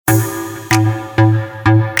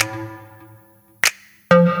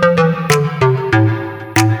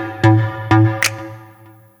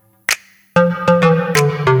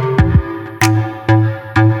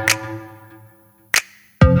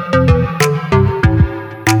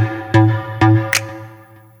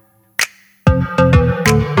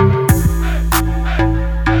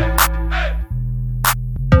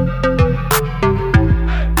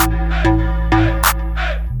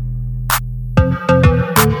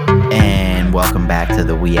welcome back to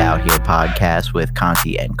the We Out Here podcast with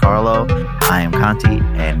Conti and Carlo. I am Conti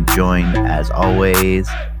and joined as always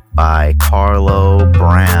by Carlo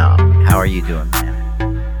Brown. How are you doing,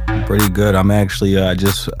 man? Pretty good. I'm actually I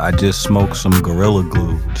just smoked some Gorilla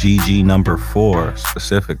Glue, GG number 4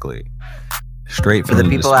 specifically. Straight from For the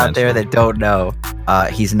people out there that don't know,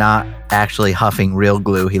 he's not actually huffing real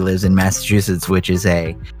glue. He lives in Massachusetts, which is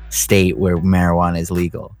a state where marijuana is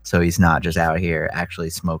legal. So he's not just out here actually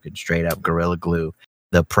smoking straight up Gorilla Glue,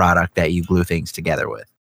 the product that you glue things together with.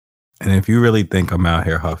 And if you really think I'm out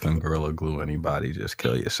here huffing Gorilla Glue anybody, just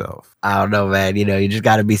kill yourself. I don't know, man. You know, you just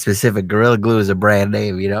got to be specific. Gorilla Glue is a brand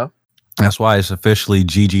name, you know? That's why it's officially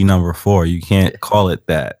GG number 4. You can't call it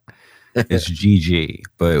that. It's GG,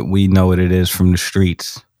 but we know what it is from the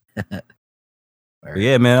streets.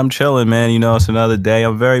 Yeah, man, I'm chilling, man. You know, it's another day.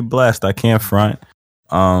 I'm very blessed. I can't front.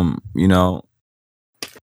 You know,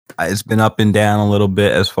 it's been up and down a little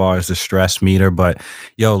bit as far as the stress meter, but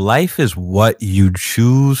yo, life is what you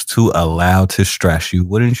choose to allow to stress you.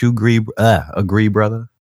 Wouldn't you agree, brother?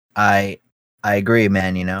 I agree,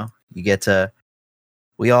 man. You know, you get to,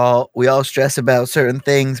 we all stress about certain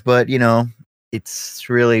things, but you know, it's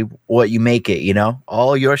really what you make it, you know,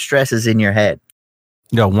 all your stress is in your head.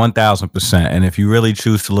 Yo, 1000%. And if you really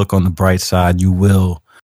choose to look on the bright side, you will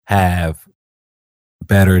have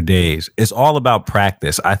better days. It's all about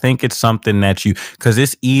practice. I think it's something that because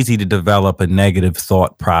it's easy to develop a negative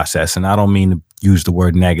thought process. And I don't mean to use the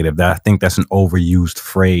word negative. I think that's an overused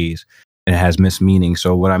phrase and it has mismeaning.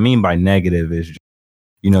 So what I mean by negative is,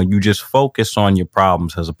 you know, you just focus on your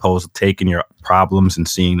problems as opposed to taking your problems and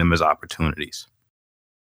seeing them as opportunities.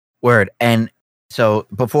 Word. And so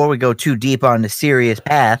before we go too deep on the serious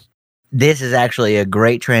path, this is actually a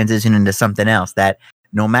great transition into something else that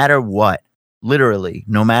no matter what, literally,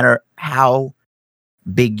 no matter how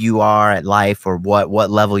big you are at life or what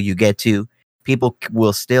level you get to, people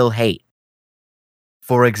will still hate.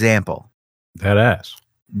 For example, that ass.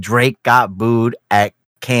 Drake got booed at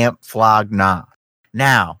Camp Flog Gnaw.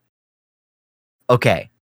 Now, okay,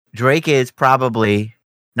 Drake is inarguably,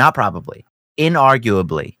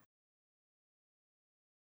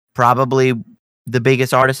 probably the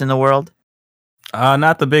biggest artist in the world.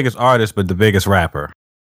 Not the biggest artist, but the biggest rapper.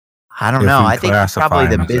 I don't know. I think he's probably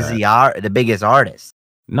the biggest artist.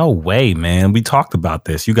 No way, man. We talked about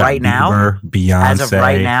this. You got right Bieber, now, Beyonce. As of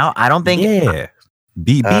right now, I don't think. Yeah,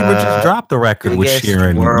 Bieber just dropped the record with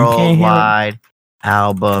Sheeran. Worldwide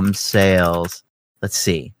album sales. Let's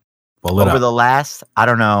see. Over the last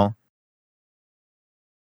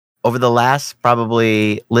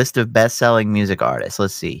probably list of best-selling music artists.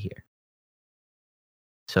 Let's see here.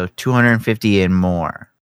 So 250 and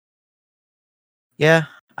more. Yeah.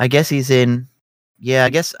 I guess he's in. Yeah,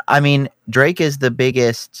 I mean, Drake is the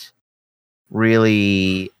biggest,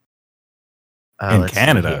 really. In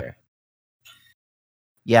Canada.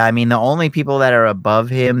 Yeah, I mean, the only people that are above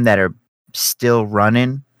him that are still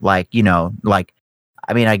running, I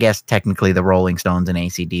guess technically the Rolling Stones and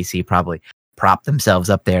AC/DC probably prop themselves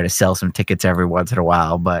up there to sell some tickets every once in a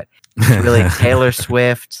while, but it's really Taylor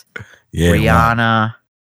Swift, Rihanna, wow.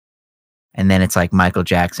 And then it's like Michael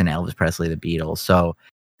Jackson, Elvis Presley, the Beatles.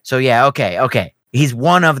 So yeah, okay. He's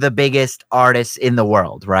one of the biggest artists in the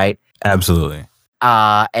world, right? Absolutely.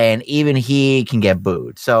 And even he can get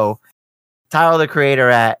booed. So Tyler, the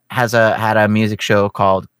Creator, had a music show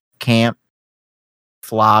called Camp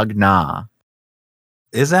Flog Gnaw.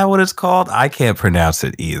 Is that what it's called? I can't pronounce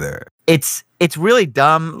it either. It's really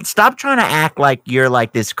dumb. Stop trying to act like you're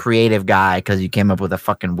like this creative guy because you came up with a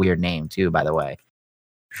fucking weird name too, by the way.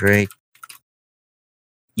 Drake.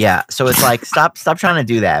 Yeah, so it's like stop trying to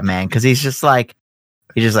do that, man, because he's just like,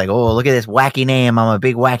 oh, look at this wacky name. I'm a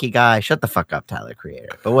big wacky guy. Shut the fuck up, Tyler,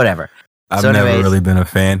 Creator. But whatever. I've never really been a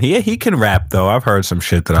fan. He can rap though. I've heard some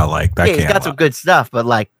shit that I like. Yeah, he's got some good stuff, but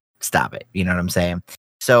like, stop it. You know what I'm saying?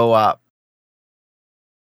 So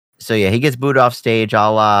yeah, he gets booed off stage.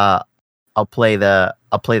 I'll play the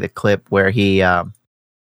clip where he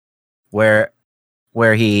where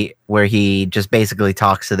he just basically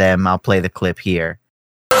talks to them. I'll play the clip here.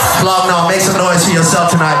 Flog Gnaw, make some noise for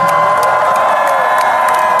yourself tonight.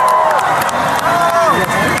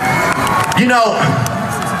 You know,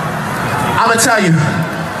 I'm gonna tell you,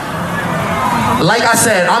 like I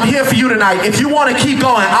said, I'm here for you tonight. If you want to keep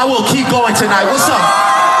going, I will keep going tonight. What's up?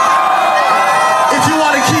 If you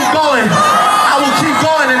want to keep going, I will keep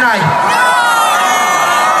going tonight.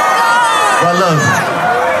 Well, look,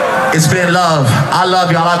 it's been love. I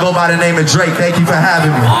love y'all. I go by the name of Drake. Thank you for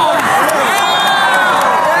having me.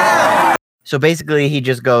 So basically, he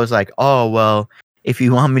just goes like, "Oh well, if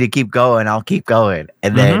you want me to keep going, I'll keep going."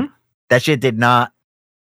 And then that shit did not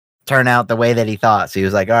turn out the way that he thought. So he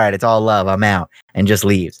was like, all right, it's all love. I'm out, and just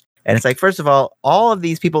leaves. And it's like, first of all of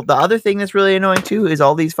these people, the other thing that's really annoying too is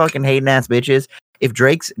all these fucking hating ass bitches. If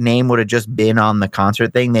Drake's name would have just been on the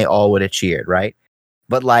concert thing, they all would have cheered, right?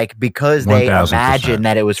 But like, because they 1000%. imagined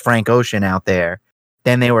that it was Frank Ocean out there,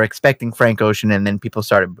 then they were expecting Frank Ocean, and then people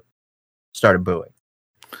started booing.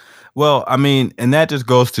 Well, I mean, and that just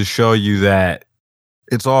goes to show you that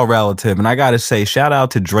it's all relative. And I got to say, shout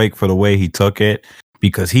out to Drake for the way he took it,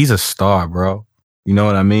 because he's a star, bro. You know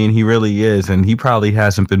what I mean? He really is. And he probably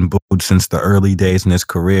hasn't been booed since the early days in his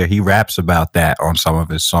career. He raps about that on some of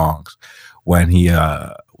his songs when he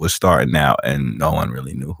was starting out and no one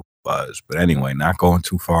really knew who he was. But anyway, not going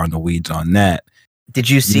too far in the weeds on that. Did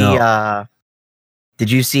you see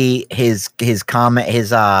his comment,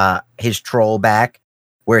 his troll back,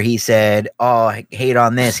 where he said, "Oh, hate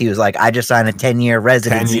on this"? He was like, "I just signed a 10-year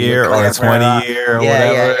residency, 10-year or a 20-year, or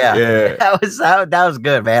whatever." Yeah. That was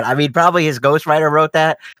good, man. I mean, probably his ghostwriter wrote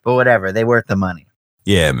that, but whatever, they worth the money.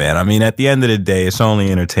 Yeah, man. I mean, at the end of the day, it's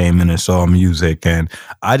only entertainment. It's all music. And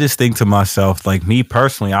I just think to myself, like me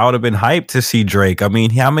personally, I would have been hyped to see Drake. I mean,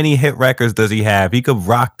 how many hit records does he have? He could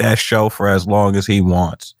rock that show for as long as he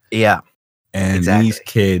wants. Yeah. And exactly. These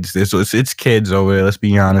kids, it's kids over there. Let's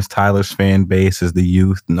be honest. Tyler's fan base is the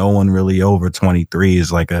youth. No one really over 23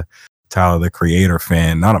 is like a Tyler, the Creator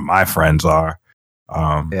fan. None of my friends are.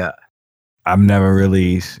 Yeah. I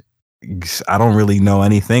don't really know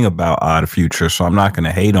anything about Odd Future, so I'm not going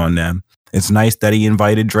to hate on them. It's nice that he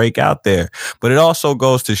invited Drake out there, but it also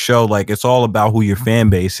goes to show, like, it's all about who your fan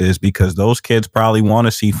base is, because those kids probably want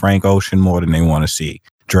to see Frank Ocean more than they want to see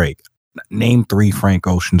Drake. Name 3 Frank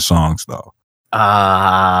Ocean songs, though.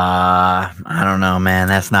 I don't know, man.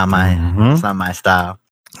 That's not my style.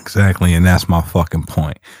 Exactly, and that's my fucking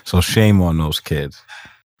point. So shame on those kids.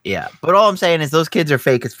 Yeah, but all I'm saying is those kids are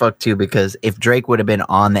fake as fuck too, because if Drake would have been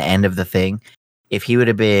on the end of the thing, if he would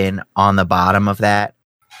have been on the bottom of that,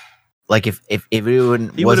 like if it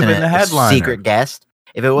wasn't a secret guest,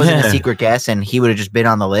 if it wasn't a secret guest and he would have just been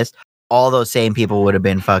on the list, all those same people would have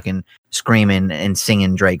been fucking screaming and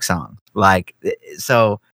singing Drake songs. Like,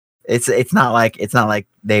 so it's not like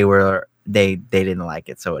they didn't like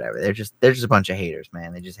it, so whatever. They're just a bunch of haters,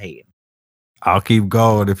 man. They just hate. I'll keep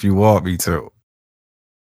going if you want me to.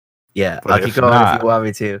 Yeah, I'll keep going if you want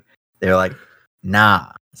me to. They're like,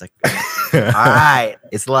 nah. It's like, all right,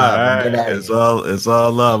 it's love. All right, it's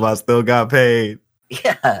all love. I still got paid.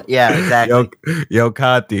 Yeah, exactly. Yo,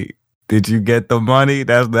 Kati, did you get the money?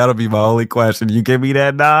 That'll be my only question. You give me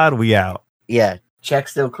that nod, we out. Yeah, check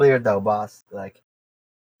still cleared though, boss. Like,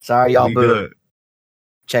 sorry y'all booed.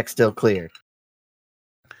 Check still cleared.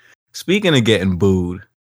 Speaking of getting booed,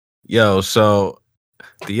 yo, so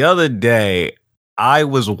the other day I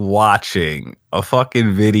was watching a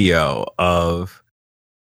fucking video of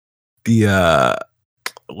the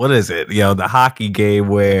what is it? The hockey game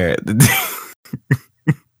where the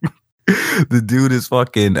dude is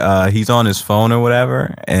fucking he's on his phone or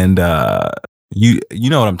whatever, and you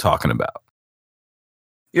know what I'm talking about.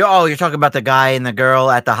 You're talking about the guy and the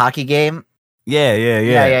girl at the hockey game?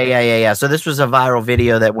 Yeah. So this was a viral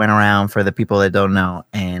video that went around for the people that don't know,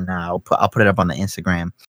 and I'll put it up on the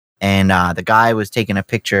Instagram. And the guy was taking a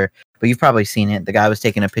picture, but you've probably seen it. The guy was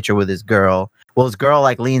taking a picture with his girl. Well, his girl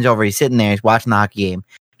like leans over. He's sitting there. He's watching the hockey game.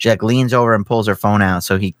 She like leans over and pulls her phone out.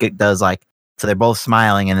 So he does like, so they're both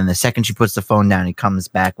smiling. And then the second she puts the phone down, he comes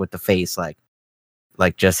back with the face like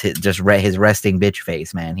just his resting bitch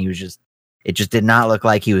face, man. It just did not look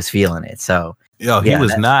like he was feeling it. So he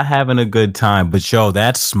was not having a good time. But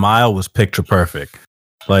that smile was picture perfect.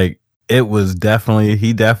 Like, it was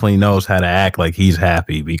he definitely knows how to act like he's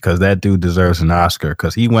happy, because that dude deserves an Oscar,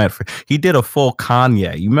 because he did a full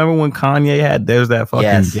Kanye. You remember when Kanye there's that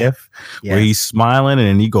fucking gif where he's smiling and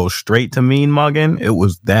then he goes straight to mean mugging? It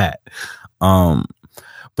was that. But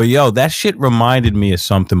that shit reminded me of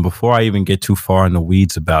something before I even get too far in the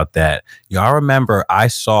weeds about that. Y'all remember I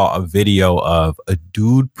saw a video of a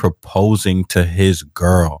dude proposing to his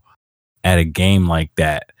girl at a game like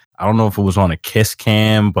that. I don't know if it was on a kiss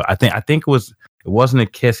cam, but I think it wasn't a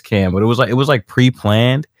kiss cam, but it was like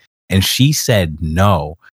pre-planned, and she said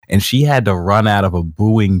no, and she had to run out of a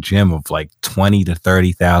booing gym of like 20 to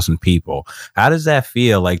 30,000 people. How does that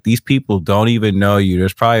feel? Like, these people don't even know you.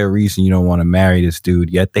 There's probably a reason you don't want to marry this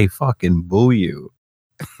dude, yet they fucking boo you.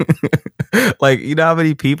 Like, you know how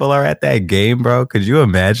many people are at that game, bro? Could you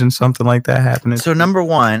imagine something like that happening? So number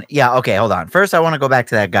one, okay, hold on. First, I want to go back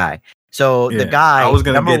to that guy. So the guy, I was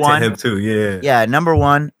gonna get to him too. Yeah. Number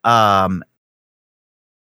one,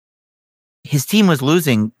 his team was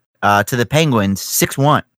losing to the Penguins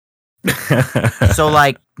 6-1. So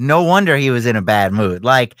like, no wonder he was in a bad mood.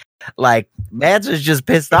 Like, Like, Mads was just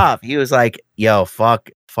pissed off. He was like, yo, fuck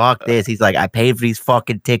this. He's like, I paid for these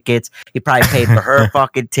fucking tickets. He probably paid for her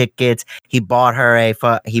fucking tickets. He bought her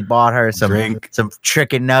some Drink. some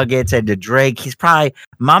chicken nuggets and a drink.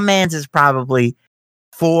 My man's is probably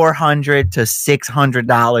 $400 to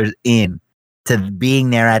 $600 in to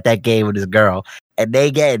being there at that game with his girl, and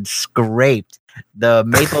they get scraped. The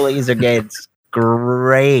Maple Leafs are getting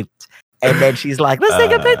scraped, and then she's like, "Let's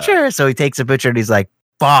take a picture." So he takes a picture, and he's like,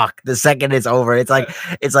 "Fuck!" The second it's over, it's in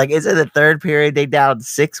the third period. They down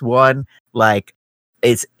 6-1. Like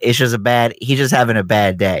it's just he's just having a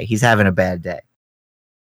bad day. He's having a bad day.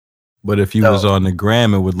 But if he was on the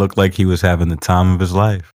gram, it would look like he was having the time of his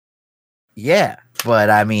life. Yeah, but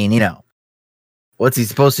I mean, what's he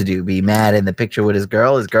supposed to do? Be mad in the picture with his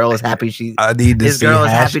girl? His girl is happy. His girl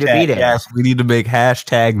is happy to be there. Yes, we need to make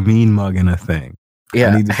hashtag mean mugging a thing.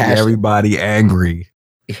 Yeah, we need to see everybody angry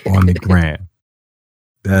on the gram.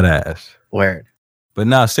 That ass. Word. But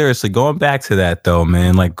no, seriously, going back to that though,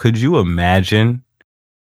 man. Like, could you imagine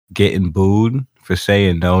getting booed for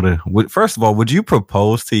saying no to? First of all, would you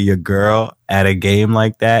propose to your girl at a game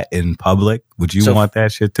like that in public? Would you want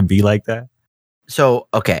that shit to be like that? So,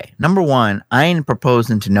 okay, number one, I ain't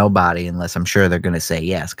proposing to nobody unless I'm sure they're going to say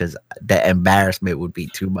yes, because the embarrassment would be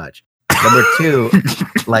too much. Number two,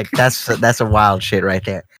 like, that's a wild shit right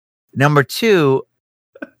there. Number two,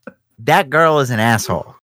 that girl is an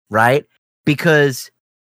asshole, right? Because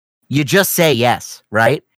you just say yes,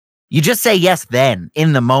 right? You just say yes then,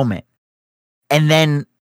 in the moment. And then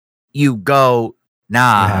you go,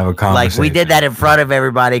 nah, like we did that in front of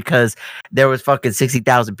everybody because there was fucking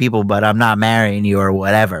 60,000 people, but I'm not marrying you or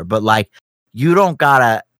whatever. But like, you don't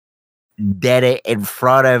gotta dead it in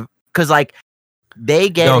front of, because like they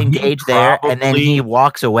get engaged there and then he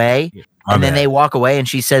walks away and then they walk away and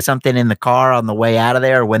she says something in the car on the way out of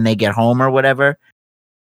there or when they get home or whatever.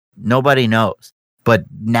 Nobody knows. But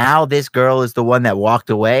now this girl is the one that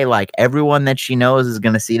walked away. Like everyone that she knows is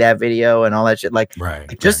gonna see that video and all that shit. Like,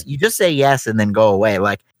 you just say yes and then go away.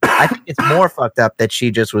 Like, I think it's more fucked up that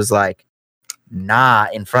she just was like, nah,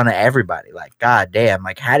 in front of everybody. Like, god damn.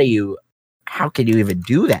 Like, how can you even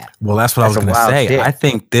do that? Well, that's what I was gonna say. Shit. I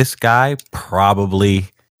think this guy probably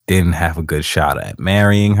didn't have a good shot at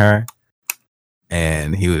marrying her.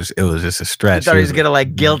 And it was just a stretch. He thought he was gonna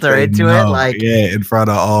like guilt her into it. Like, yeah, in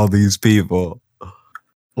front of all these people.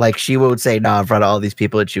 Like she would say no in front of all these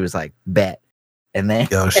people, and she was like, bet. And then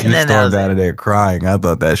she stormed out of there crying. I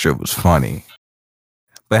thought that shit was funny.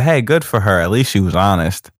 But hey, good for her. At least she was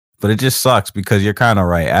honest. But it just sucks because you're kind of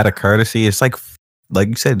right. Out of courtesy, it's like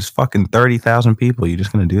you said, it's fucking 30,000 people. You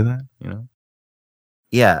just gonna do that,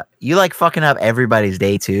 Yeah, you like fucking up everybody's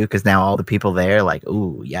day too, because now all the people there, like,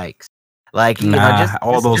 ooh, yikes. Like,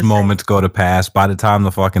 all those moments go to pass. By the time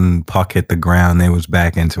the fucking puck hit the ground, they was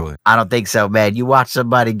back into it. I don't think so, man. You watch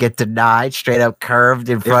somebody get denied, straight up curved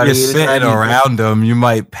in front of you. If you're sitting around them, you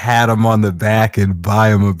might pat them on the back and buy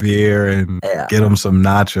them a beer and get them some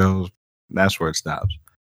nachos. That's where it stops.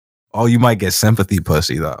 Oh, you might get sympathy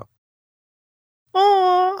pussy, though.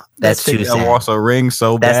 Oh, that's too sad. Wants a ring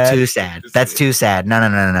so bad. That's too sad. That's too sad.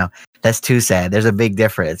 No. That's too sad. There's a big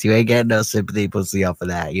difference. You ain't getting no sympathy pussy off of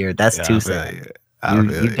that. That's too sad.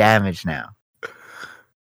 You damaged now.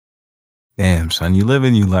 Damn, son. You live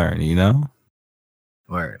and you learn,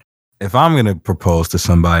 Word. If I'm going to propose to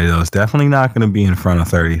somebody, though, it's definitely not going to be in front of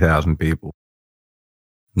 30,000 people.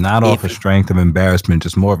 Not off of strength of embarrassment,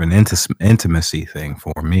 just more of an intimacy thing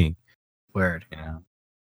for me. Word.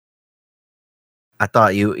 I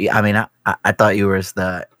thought I thought you were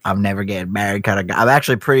the I'm never getting married kind of guy. I'm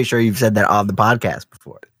actually pretty sure you've said that on the podcast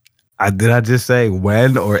before. Did I just say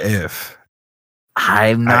when or if?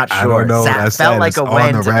 I'm not sure. I don't know. That felt like a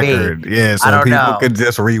when to record. me. Yeah, so people could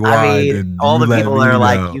just rewind. I mean, all the people are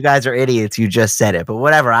like, you guys are idiots. You just said it, but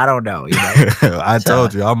whatever. I don't know. I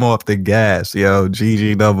told you, I'm off the gas. Yo,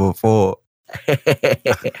 GG number 4.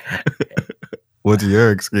 What's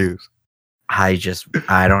your excuse? I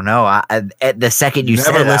don't know. The second you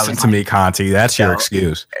said it, never listen to me, Conti. That's your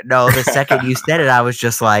excuse. No, the second you said it, I was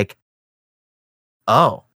just like,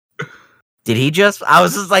 oh, did he just? I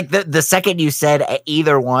was just like, the second you said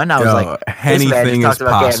either one, I was like, anything is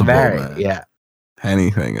possible, man. Yeah,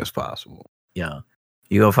 anything is possible. Yeah,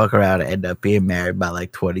 you gonna fuck around and end up being married by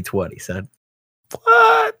like 2020, son.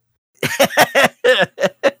 What?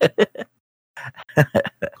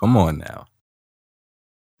 Come on now.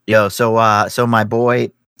 Yo, so my boy,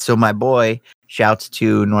 shouts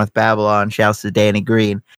to North Babylon, shouts to Danny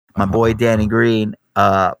Green. My boy Danny Green,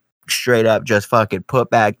 straight up just fucking put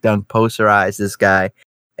back, dunk, posterized this guy,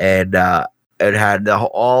 and it had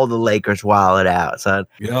all the Lakers wilded out, son.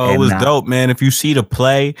 Yo, it was dope, man. If you see the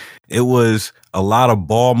play, it was a lot of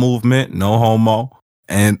ball movement, no homo,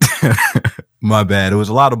 and my bad. It was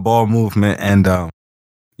a lot of ball movement, and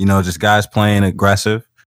just guys playing aggressive.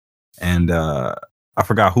 And I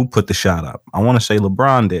forgot who put the shot up. I want to say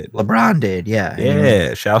LeBron did. LeBron did, yeah.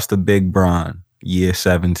 Yeah, shouts to Big Bron, year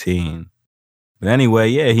 17. But anyway,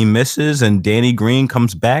 yeah, he misses, and Danny Green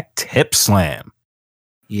comes back, tip slam.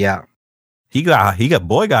 Yeah. He got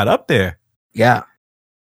up there. Yeah.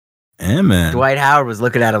 Yeah, man. Dwight Howard was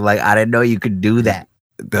looking at him like, I didn't know you could do that.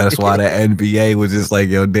 That's why the NBA was just like,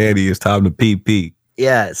 yo, Danny, it's time to PP.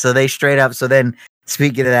 Yeah, so they straight up, so then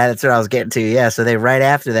speaking of that, that's what I was getting to. Yeah, so they right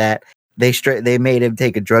after that, they made him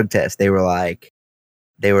take a drug test. They were like,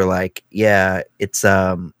 yeah, it's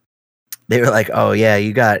they were like, oh yeah,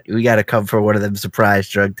 we got to come for one of them surprise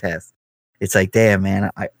drug tests. It's like, damn, man,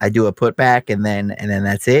 I do a putback and then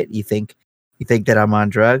that's it. You think that I'm on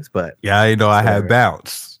drugs, but yeah, I had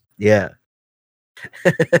bounce. Yeah.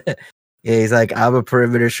 Yeah, he's like, I'm a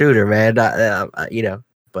perimeter shooter, man.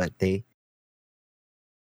 But they.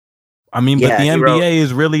 I mean, but the NBA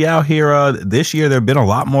is really out here. This year, they've been a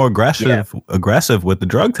lot more aggressive with the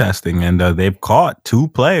drug testing, and they've caught 2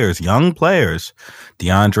 players, young players,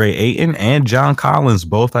 DeAndre Ayton and John Collins,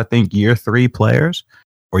 both I think year 3 players,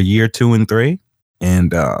 or year 2 and 3,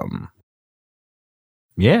 and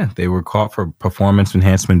they were caught for performance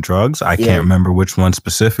enhancement drugs. I can't remember which one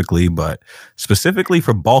specifically, but specifically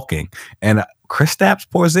for bulking. And Kristaps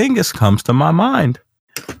Porzingis comes to my mind.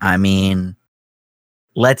 I mean.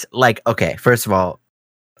 Okay, first of all,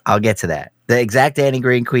 I'll get to that. The exact Danny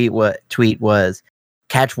Green tweet was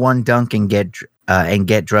catch one dunk and get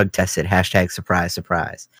drug tested. # surprise,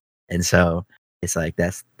 surprise. And so it's like,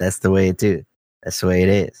 that's the way it do. That's the way it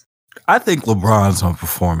is. I think LeBron's on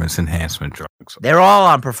performance enhancement drugs. They're all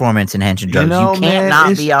on performance enhancing drugs. You can't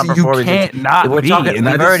not be on performance. You can't not be.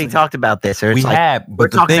 We've already talked about this. We have, but we're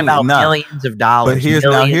talking about millions of dollars. But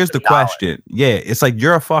here's the question. Yeah, it's like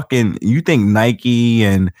you think Nike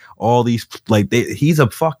and all these he's a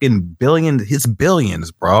fucking billion. His billions,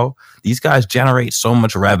 bro. These guys generate so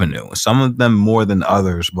much revenue. Some of them more than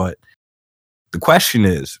others, but the question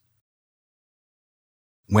is,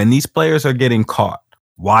 when these players are getting caught,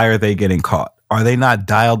 why are they getting caught? Are they not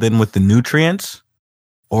dialed in with the nutrients?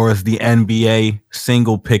 Or is the NBA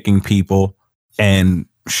single picking people and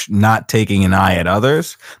not taking an eye at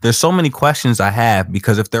others? There's so many questions I have,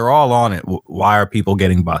 because if they're all on it, why are people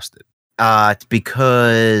getting busted? It's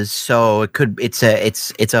because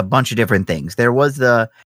it's a bunch of different things. There was the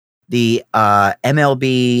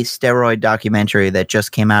MLB steroid documentary that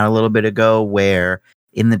just came out a little bit ago, where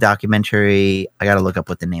in the documentary, I got to look up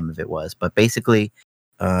what the name of it was, but basically,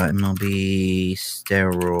 MLB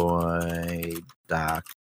steroid doc.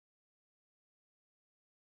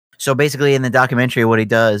 So basically, in the documentary, what he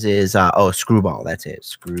does is, Screwball. That's it,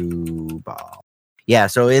 Screwball. Yeah.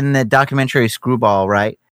 So in the documentary, Screwball,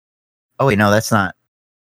 right? Oh wait, no, that's not.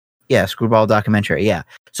 Yeah, Screwball documentary. Yeah.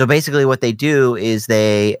 So basically, what they do is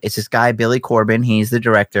it's this guy Billy Corbin. He's the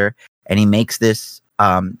director, and he makes this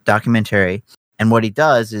documentary. And what he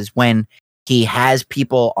does is, when he has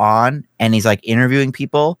people on and he's like interviewing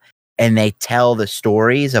people and they tell the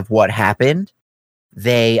stories of what happened,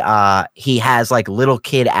 he has like little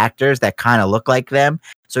kid actors that kind of look like them.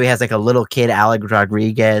 So he has like a little kid Alex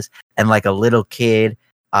Rodriguez and like a little kid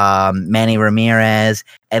Manny Ramirez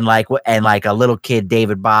and like a little kid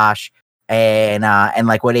David Bosch and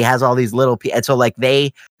like when he has all these little and so like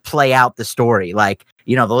they play out the story, like,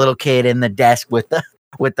 the little kid in the desk with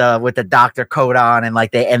the doctor coat on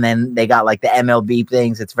and then they got like the MLB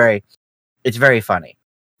things. It's very funny.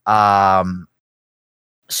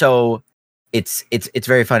 So it's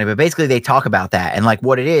very funny, but basically they talk about that. And like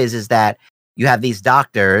what it is that you have these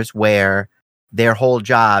doctors where their whole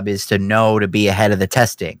job is to be ahead of the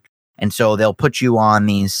testing. And so they'll put you on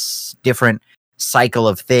these different cycle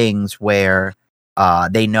of things where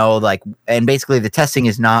they know, like, and basically the testing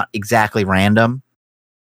is not exactly random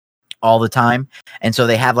all the time. And so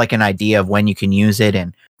they have like an idea of when you can use it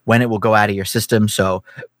and when it will go out of your system. So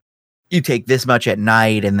you take this much at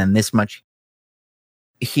night and then this much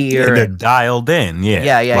here. Yeah, they're dialed in.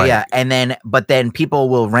 Yeah. Yeah. But then people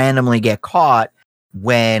will randomly get caught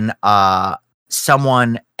when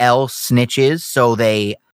someone else snitches. So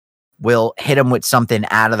they will hit them with something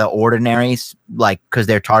out of the ordinary, like because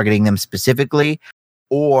they're targeting them specifically,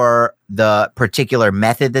 or the particular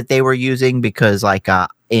method that they were using, because like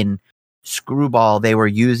in Screwball, they were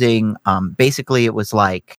using basically it was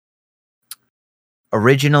like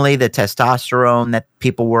originally the testosterone that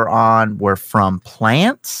people were on were from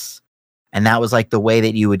plants, And that was like the way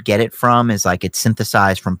that you would get it from is like it's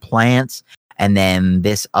synthesized from plants. And then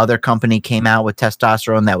this other company came out with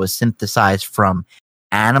testosterone that was synthesized from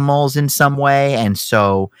animals in some way. And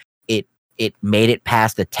so it made it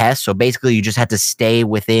past the test. So basically you just had to stay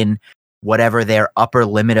within whatever their upper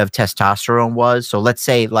limit of testosterone was. So let's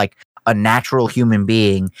say like a natural human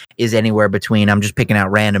being is anywhere between, I'm just picking out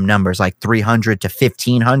random numbers, like 300 to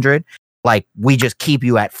 1500. Like we just keep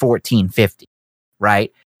you at 1450,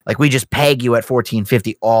 right? Like we just peg you at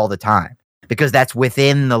 1450 all the time because that's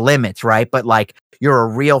within the limits, right? But like you're a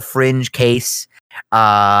real fringe case.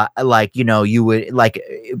 Like, you know, you would like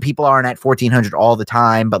people aren't at 1400 all the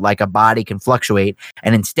time, but like a body can fluctuate.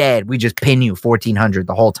 And instead we just pin you 1400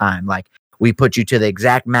 the whole time. Like we put you to the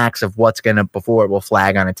exact max of what's going to, before it will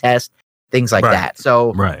flag on a test, things like that.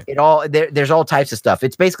 So it all, there's all types of stuff.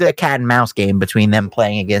 It's basically a cat and mouse game between them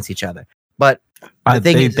playing against each other. But the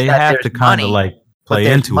thing is, they have to kind of like play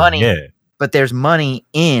into money, it. Yeah. But there's money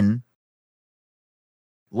in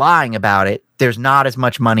lying about it. There's not as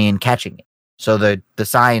much money in catching it. So the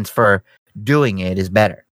science for doing it is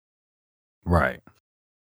better. Right.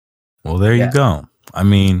 Well, there you go. I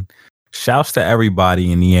mean, shouts to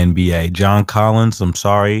everybody in the NBA. John Collins, I'm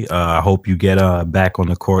sorry. I hope you get back on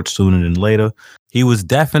the court sooner than later. He was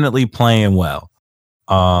definitely playing well.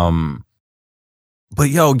 But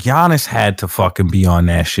yo, Giannis had to fucking be on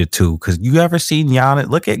that shit too. Cause you ever seen Giannis?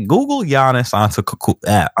 Google Giannis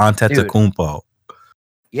Antetokounmpo.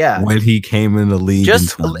 Yeah. When he came in the league.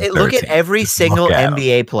 Just look at every single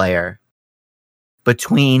NBA player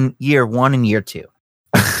between year 1 and year 2.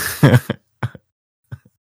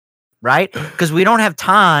 Right? Because we don't have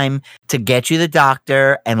time to get you the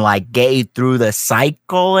doctor and like get you through the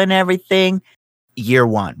cycle and everything. Year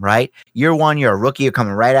 1, right? Year 1, you're a rookie. You're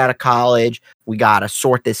coming right out of college. We got to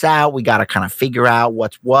sort this out. We got to kind of figure out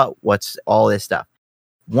what's all this stuff.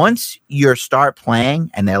 Once you start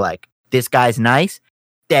playing and they're like, this guy's nice.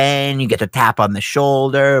 Then you get the tap on the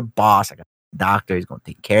shoulder. Boss, I got a doctor. He's going to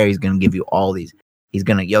take care. He's going to give you all these. He's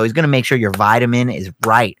going to make sure your vitamin is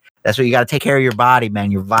right. That's what you got to take care of your body,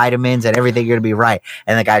 man. Your vitamins and everything are going to be right.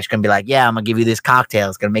 And the guy's going to be like, yeah, I'm going to give you this cocktail.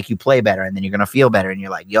 It's going to make you play better. And then you're going to feel better. And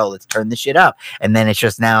you're like, yo, let's turn this shit up. And then it's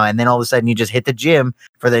just now. And then all of a sudden you just hit the gym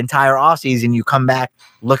for the entire offseason. You come back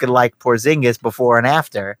looking like Porzingis before and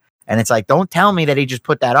after. And it's like, don't tell me that he just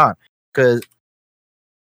put that on. Because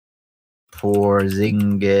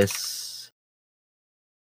Porzingis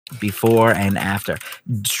before and after.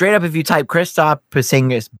 Straight up, if you type Kristaps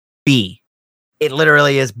Porzingis B, it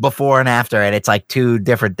literally is before and after, and it's like two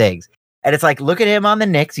different things. And it's like, look at him on the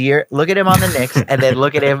Knicks year, look at him on the Knicks, and then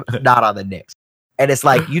look at him not on the Knicks. And it's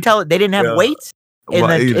like, you tell they didn't have weights in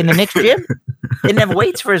the Knicks gym. They didn't have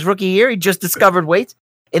weights for his rookie year. He just discovered weights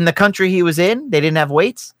in the country he was in. They didn't have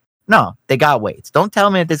weights. No, they got weights. Don't tell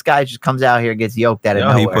me that this guy just comes out here and gets yoked at it.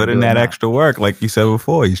 He put in that extra work, like you said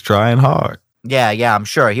before. He's trying hard. Yeah, I'm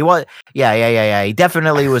sure he was. Yeah. He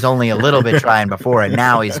definitely was only a little bit trying before, and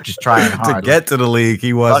now he's just trying hard to get to the league.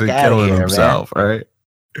 He wasn't killing himself, man. Right?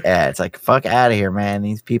 Yeah, it's like fuck out of here, man.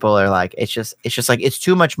 These people are like, it's just like it's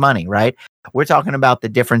too much money, right? We're talking about the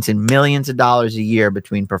difference in millions of dollars a year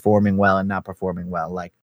between performing well and not performing well.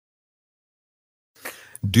 Like,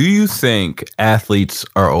 do you think athletes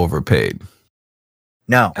are overpaid?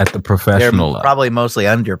 No, at the professional level, probably mostly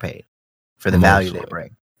underpaid for the value they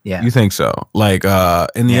bring. Yeah. You think so? Like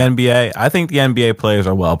in the NBA, I think the NBA players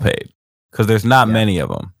are well paid because there's not many of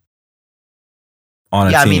them on a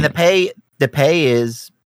team. I mean, the pay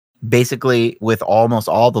is basically with almost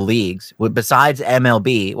all the leagues, besides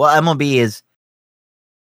MLB. Well, MLB is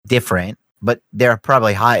different, but they're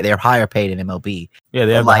probably high. They're higher paid in MLB. Yeah,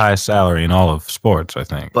 they have the highest salary in all of sports, I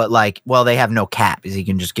think. But like, well, they have no cap, because you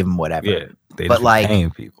can just give them whatever. Yeah, they just paying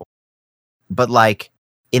people. But like,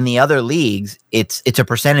 in the other leagues, it's a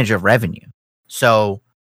percentage of revenue. So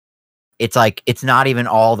it's like, it's not even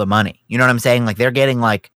all the money. You know what I'm saying? Like, they're getting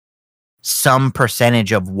like some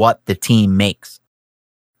percentage of what the team makes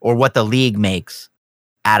or what the league makes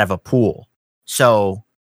out of a pool. So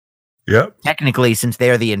technically, since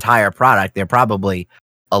they're the entire product, they're probably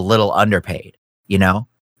a little underpaid, you know?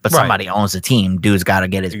 But somebody owns the team. Dude's got to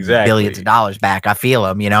get his billions of dollars back. I feel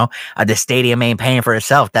him, you know. The stadium ain't paying for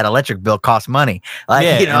itself. That electric bill costs money.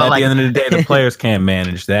 Like, you know, at the end of the day, the players can't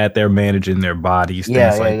manage that. They're managing their bodies,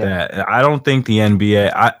 things like that. I don't think the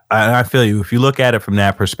NBA. I feel you. If you look at it from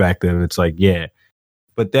that perspective, it's like, yeah.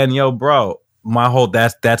 But then, bro,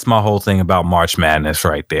 that's my whole thing about March Madness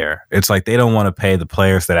right there. It's like they don't want to pay the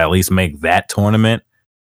players that at least make that tournament.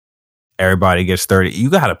 Everybody gets 30. You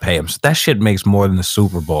got to pay them. So that shit makes more than the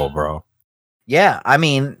Super Bowl, bro. Yeah, I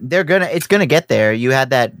mean, it's gonna get there. You had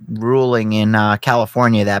that ruling in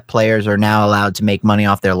California that players are now allowed to make money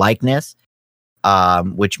off their likeness,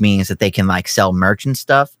 which means that they can like sell merch and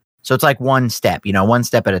stuff. So it's like one step, one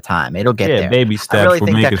step at a time. It'll get there. Baby steps. I really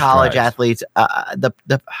think that college athletes, the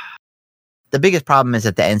biggest problem is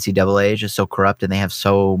that the NCAA is just so corrupt and they have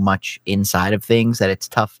so much inside of things that it's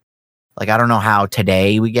tough. Like, I don't know how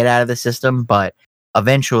today we get out of the system, but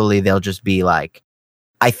eventually they'll just be like,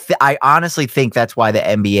 I honestly think that's why the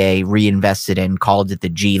NBA reinvested and called it the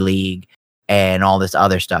G League and all this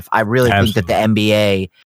other stuff. I really think that the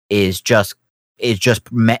NBA is just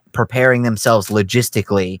preparing themselves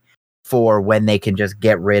logistically for when they can just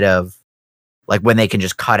get rid of, like when they can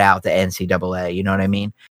just cut out the NCAA. You know what I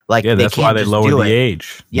mean? Like, that's why they lowered the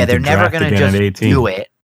age. Yeah, they're never going to just do it.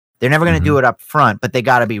 They're never going to do it up front, but they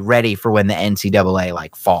got to be ready for when the NCAA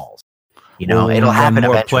like falls. It'll happen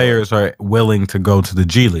more eventually. Players are willing to go to the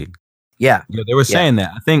G League. Yeah, they were saying that.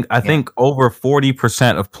 I think over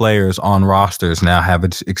 40% of players on rosters now have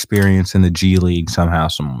experience in the G League somehow,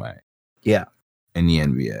 some way. Yeah, in the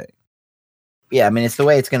NBA. Yeah, I mean, it's the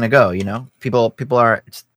way it's going to go. People are.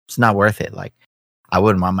 It's not worth it. Like, I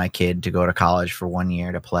wouldn't want my kid to go to college for 1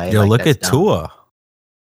 year to play. Yo, like, look at Tua.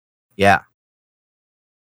 Yeah,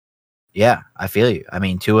 I feel you. I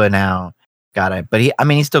mean, Tua now. But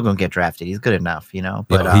he's still gonna get drafted. He's good enough,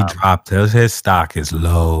 But he dropped his stock is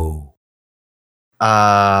low.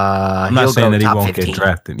 I'm not saying that he won't 15. Get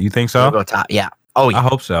drafted. You think so? He'll go top. Yeah. Oh, yeah. I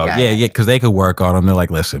hope so. Yeah. Because they could work on him. They're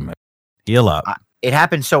like, listen, man, heal up. It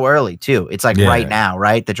happened so early too. It's like right now,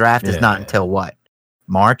 right? The draft is not until what?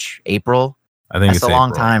 March, April. I think it's a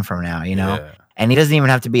long time from now, Yeah. And he doesn't even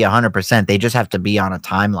have to be 100%. They just have to be on a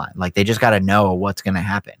timeline. Like, they just got to know what's going to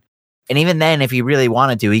happen. And even then, if he really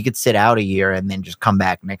wanted to, he could sit out a year and then just come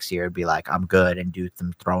back next year and be like, I'm good, and do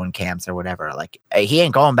some throwing camps or whatever. Like, he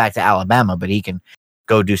ain't going back to Alabama, but he can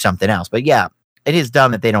go do something else. But yeah, it is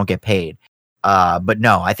dumb that they don't get paid. But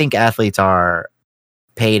no, I think athletes are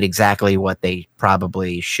paid exactly what they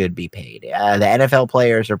probably should be paid. The NFL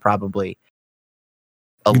players are probably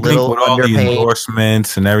a little underpaid. All the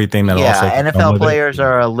endorsements and everything that also NFL players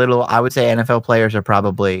are a little. I would say NFL players are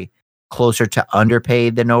probably closer to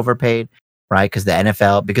underpaid than overpaid, right? Because the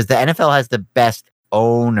NFL has the best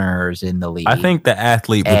owners in the league. I think the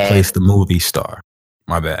athlete replaced the movie star.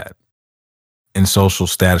 My bad. In social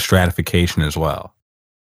status stratification as well.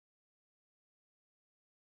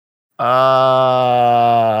 I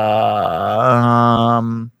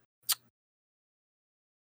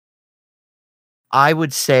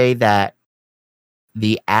would say that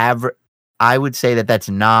that's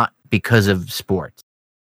not because of sports.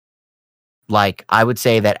 Like, I would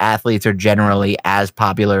say that athletes are generally as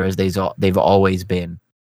popular as they've always been.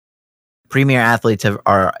 Premier athletes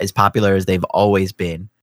are as popular as they've always been,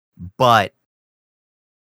 but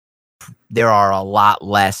there are a lot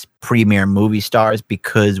less premier movie stars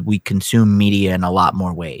because we consume media in a lot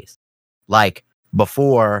more ways. Like,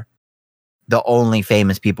 before, the only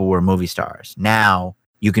famous people were movie stars. Now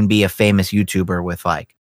you can be a famous YouTuber with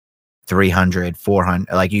like 300,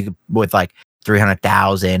 400, like you could with like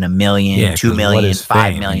 300,000, 1 million, 2 million,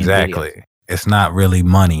 5 million. Exactly. Videos. It's not really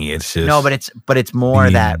money. It's just no, but it's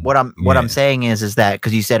more that what I'm saying is that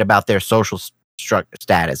because you said about their social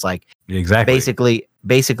status, like exactly,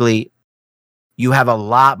 basically, you have a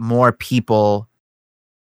lot more people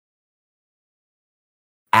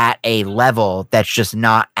at a level that's just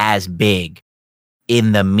not as big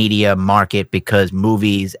in the media market because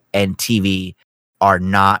movies and TV are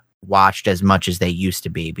not watched as much as they used to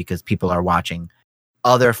be because people are watching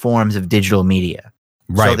other forms of digital media.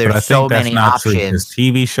 Right, so there's so many options.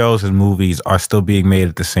 TV shows and movies are still being made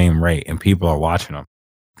at the same rate, and people are watching them.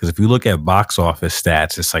 Because if you look at box office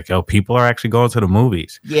stats, it's like, people are actually going to the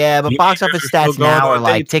movies. Yeah, but box office stats now are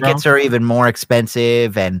like tickets are even more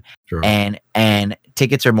expensive, and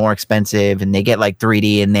tickets are more expensive, and they get like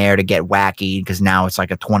 3D in there to get wacky because now it's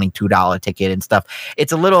like a $22 ticket and stuff.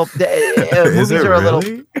 It's a little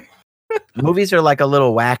movies are like a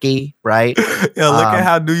little wacky, right? Yeah, look at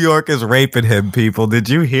how New York is raping him, people. Did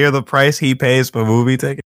you hear the price he pays for movie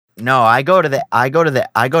tickets? No, I go to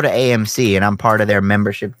AMC and I'm part of their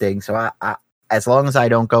membership thing. So I as long as I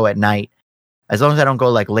don't go at night, as long as I don't go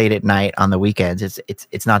like late at night on the weekends,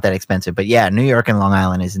 it's not that expensive. But yeah, New York and Long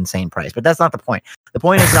Island is insane price. But that's not the point. The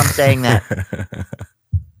point is I'm saying that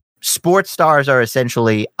sports stars are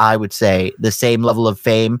essentially, I would say, the same level of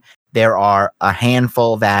fame. There are a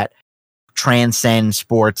handful that transcend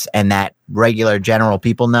sports and that regular general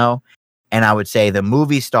people know. And I would say the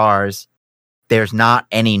movie stars, there's not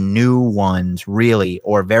any new ones really,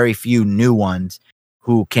 or very few new ones.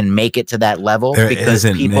 who can make it to that level There because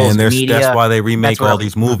isn't, people's man. media. That's why they remake that's what all I'm-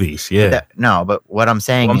 these movies. Yeah. No, but what I'm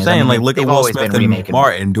saying Well, I'm is, saying, I mean, like, look at they've Will always Smith been and remaking.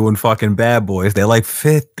 Martin doing fucking Bad Boys. They're like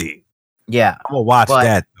 50. Yeah, I'm gonna watch But-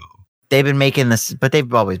 that. they've been making this, but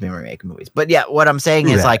they've always been remaking movies. But yeah, what I'm saying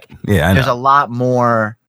Do is that. like, Yeah, I there's know. a lot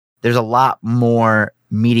more. There's a lot more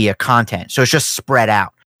media content, so it's just spread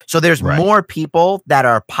out. So there's Right. more people that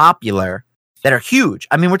are popular, that are huge.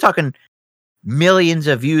 I mean, we're talking millions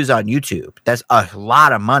of views on YouTube. That's a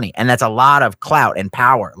lot of money, and that's a lot of clout and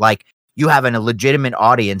power. Like, you have a legitimate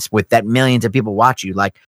audience with that, millions of people watch you.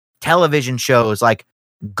 Like television shows, like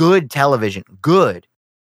good television,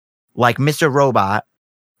 like Mr. Robot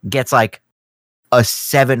gets like a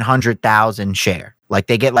 700,000 share. Like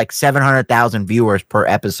they get like 700,000 viewers per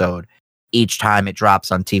episode each time it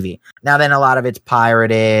drops on TV. Now then, a lot of it's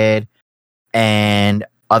pirated and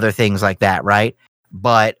other things like that, right?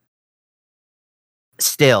 But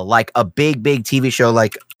still, like a big TV show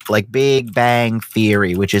like Big Bang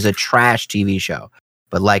Theory, which is a trash TV show,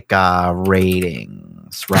 but like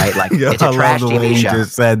ratings, right? Like Yo, it's a I trash love the way TV you show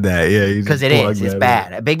just said that. Yeah, you because just it plugged is. It's that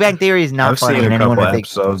bad. Big Bang Theory is not I've funny. seen and a anyone couple who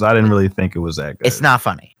thinks episodes. I didn't really think it was that good. it's not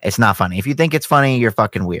funny. It's not funny. If you think it's funny, you're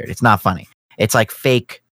fucking weird. It's not funny. It's like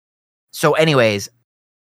fake. So, anyways,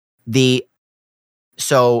 Big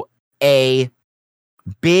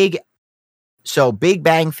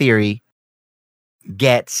Bang Theory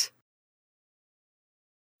gets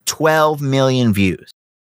 12 million views,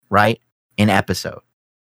 right? An episode.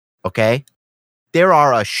 Okay? There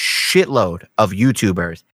are a shitload of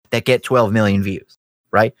YouTubers that get 12 million views,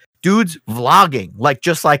 right? Dudes vlogging, like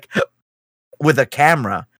just like with a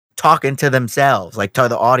camera talking to themselves, like to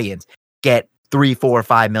the audience, get 3, 4,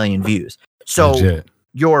 5 million views. So Legit.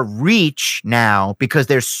 your reach now, because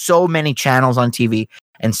there's so many channels on TV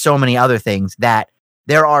and so many other things, that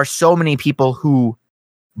there are so many people who,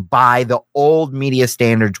 by the old media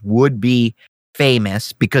standards, would be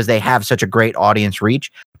famous because they have such a great audience reach.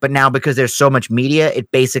 But now, because there's so much media, it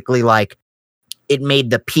basically like it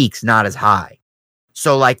made the peaks not as high.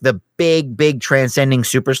 So like the big transcending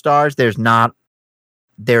superstars,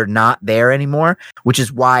 they're not there anymore, which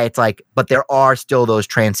is why it's like, but there are still those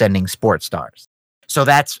transcending sports stars. So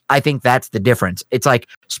I think that's the difference. It's like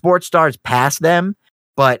sports stars pass them,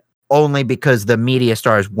 but only because the media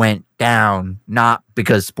stars went down, not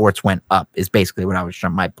because sports went up, is basically what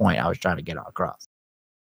my point I was trying to get across.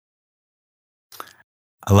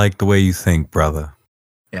 I like the way you think, brother.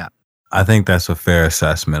 Yeah. I think that's a fair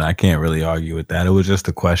assessment. I can't really argue with that. It was just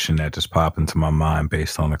a question that just popped into my mind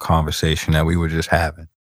based on the conversation that we were just having.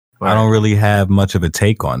 I don't really have much of a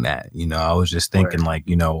take on that. You know, I was just thinking like,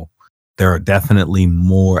 you know, there are definitely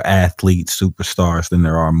more athlete superstars than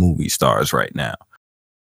there are movie stars right now,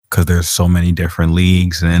 because there's so many different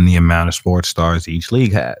leagues and the amount of sports stars each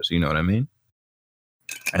league has. You know what I mean?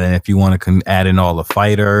 And then if you want to add in all the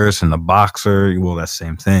fighters and the boxer, well, that's the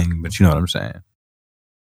same thing. But you know what I'm saying?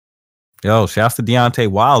 Yo, shouts to Deontay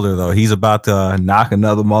Wilder, though. He's about to knock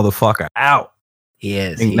another motherfucker out. He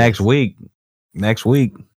is. I think next week.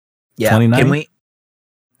 Yeah. 29th? Can we?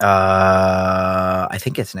 I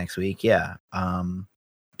think it's next week. Yeah. Can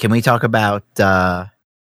we talk about? I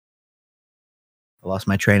lost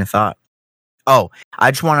my train of thought. Oh,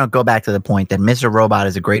 I just want to go back to the point that Mr. Robot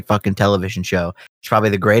is a great fucking television show. It's probably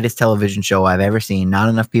the greatest television show I've ever seen. Not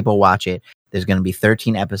enough people watch it. There's going to be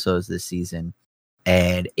 13 episodes this season,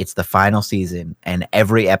 and it's the final season, and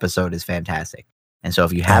every episode is fantastic. And so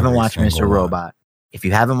if you haven't watched Mr. Robot,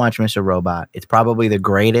 it's probably the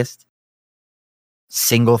greatest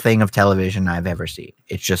single thing of television I've ever seen.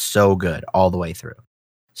 It's just so good all the way through.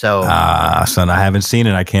 So, son, I haven't seen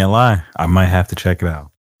it. I can't lie. I might have to check it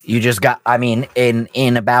out. you just got, I mean,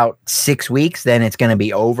 in about 6 weeks, then it's going to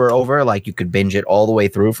be over. Like you could binge it all the way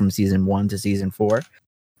through from season 1 to season 4,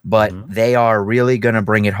 but they are really going to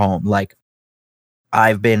bring it home. Like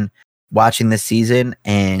I've been watching this season,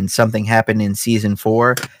 and something happened in season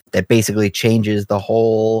 4 that basically changes a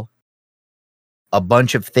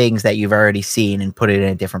bunch of things that you've already seen and put it in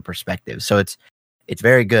a different perspective. So it's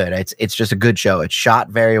very good. It's just a good show. It's shot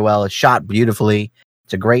very well. It's shot beautifully.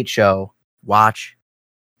 It's a great show. Watch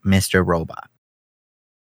Mr. Robot.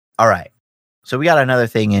 All right. So we got another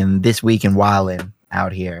thing in This Week in Wildin'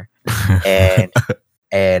 out here. And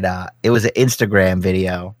it was an Instagram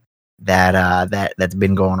video that's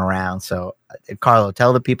been going around. So Carlo,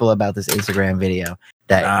 tell the people about this Instagram video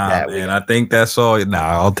I think that's all.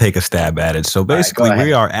 I'll take a stab at it. So basically,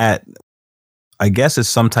 we are at, I guess it's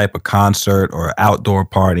some type of concert or outdoor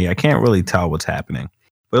party. I can't really tell what's happening,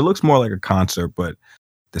 but it looks more like a concert. But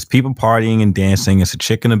there's people partying and dancing. It's a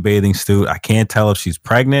chick in a bathing suit. I can't tell if she's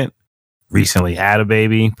pregnant, recently had a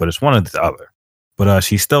baby, but it's one or the other. but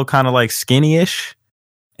she's still kind of like skinny-ish.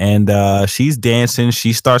 And she's dancing.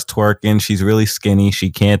 She starts twerking. She's really skinny. She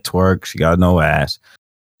can't twerk. She got no ass.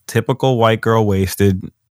 Typical white girl wasted.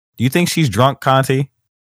 Do you think she's drunk, Conti?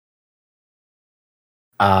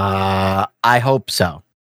 I hope so.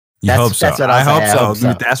 You hope so. That's what I hope say.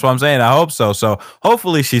 so. That's what I'm saying. I hope so. So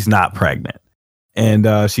hopefully she's not pregnant.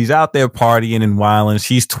 And she's out there partying and wilding.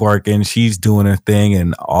 She's twerking. She's doing her thing.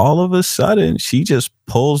 And all of a sudden, she just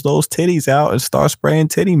pulls those titties out and starts spraying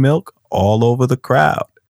titty milk all over the crowd.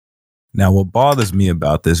 Now, what bothers me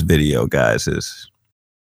about this video, guys, is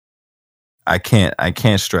I can't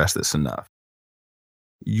stress this enough.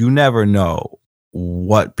 You never know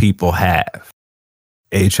what people have.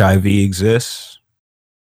 HIV exists.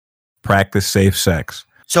 Practice safe sex.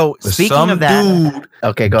 So But speaking some of that, dude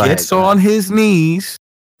okay, go ahead. gets on his knees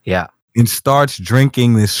Yeah. and starts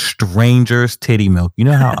drinking this stranger's titty milk. You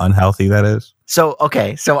know how unhealthy that is? So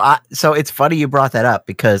okay, so it's funny you brought that up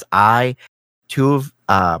because two of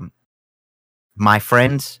my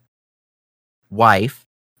friend's wife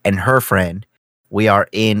and her friend, we are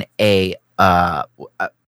in a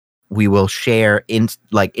we will share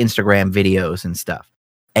like Instagram videos and stuff.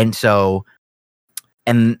 And so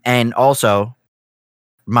and also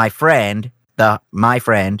my friend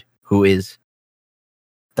who is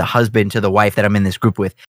the husband to the wife that I'm in this group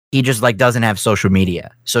with, he just like doesn't have social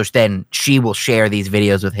media. So then she will share these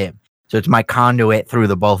videos with him. So it's my conduit through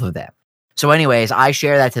the both of them. So anyways, I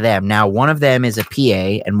share that to them. Now, one of them is a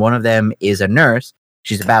PA and one of them is a nurse.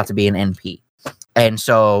 She's about to be an NP. And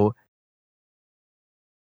so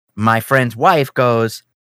my friend's wife goes,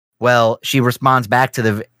 well, she responds back,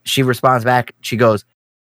 she goes,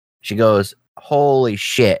 holy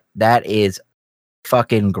shit, that is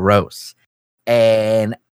fucking gross.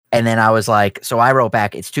 And then I was like, so I wrote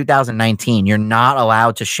back, it's 2019. You're not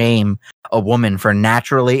allowed to shame a woman for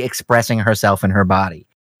naturally expressing herself in her body.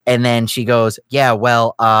 And then she goes, yeah,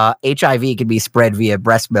 well, HIV can be spread via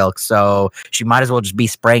breast milk, so she might as well just be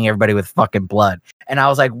spraying everybody with fucking blood. And I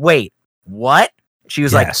was like, wait, what? She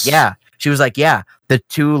was like, yeah. She was like, yeah, the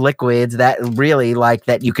two liquids that really like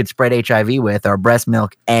that you could spread HIV with are breast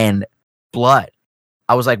milk and blood.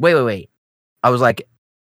 I was like, wait. I was like,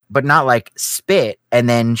 but not like spit. And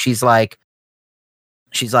then she's like,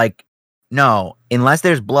 no, unless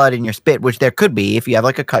there's blood in your spit, which there could be if you have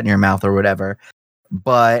like a cut in your mouth or whatever.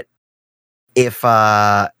 But if,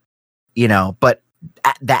 but the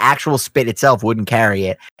actual spit itself wouldn't carry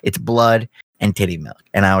it. It's blood and titty milk.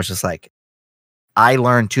 And I was just like, I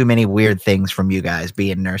learned too many weird things from you guys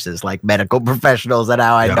being nurses, like medical professionals, and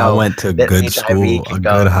how I know. I went to good school, a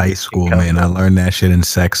good high school, man. I learned that shit in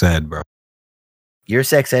sex ed, bro. Your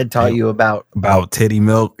sex ed taught you about titty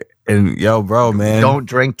milk, and yo, bro, man, don't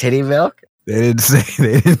drink titty milk. They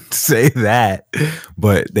didn't say that,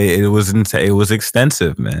 but it was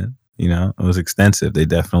extensive, man. It was extensive. They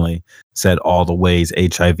definitely said all the ways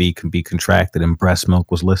HIV can be contracted, and breast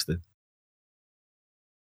milk was listed.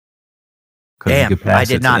 Damn, I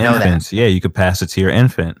did not know that. Yeah, you could pass it to your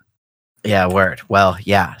infant. Yeah, word. Well,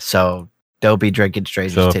 yeah. So don't be drinking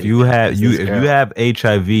strangers' So if you have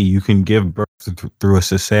HIV, you can give birth through a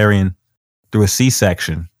C-section,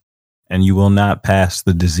 and you will not pass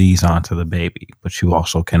the disease on to the baby. But you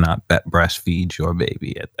also cannot breastfeed your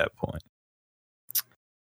baby at that point.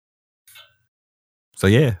 So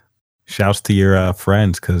yeah, shouts to your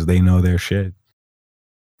friends because they know their shit.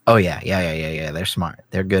 Oh yeah. They're smart.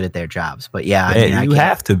 They're good at their jobs. But yeah, you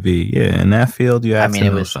have to be. Yeah, in that field, you have to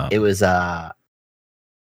know something. It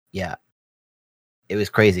was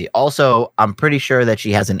crazy. Also, I'm pretty sure that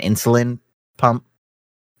she has an insulin pump.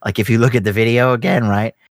 Like if you look at the video again,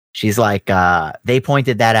 right? She's like, they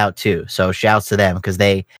pointed that out too. So shouts to them because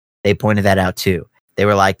they pointed that out too. They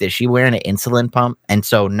were like, is she wearing an insulin pump? And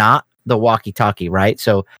so not the walkie-talkie, right?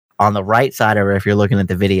 So on the right side of her, if you're looking at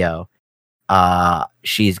the video,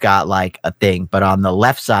 she's got like a thing, but on the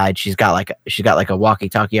left side, she's got like a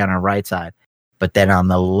walkie-talkie on her right side. But then on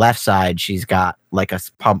the left side, she's got like a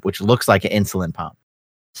pump, which looks like an insulin pump.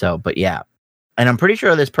 So, but yeah. And I'm pretty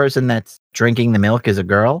sure this person that's drinking the milk is a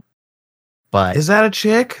girl. But is that a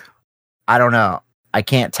chick? I don't know. I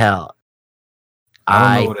can't tell.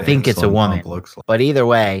 I think it's a woman. Like. But either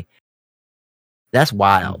way, that's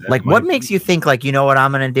wild. Like, what makes you think, like, you know what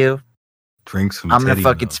I'm going to do? Drink some I'm going to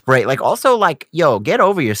fucking spray. Like, also, like, yo, get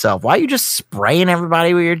over yourself. Why are you just spraying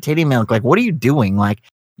everybody with your titty milk? Like, what are you doing? Like,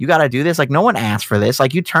 you got to do this. Like, no one asked for this.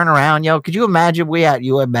 Like, you turn around, yo. Could you imagine we at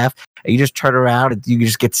UMF and you just turn around and you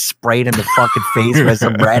just get sprayed in the fucking face by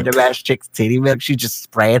some random ass chick's titty milk? She's just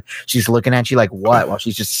spraying. She's looking at you like what? While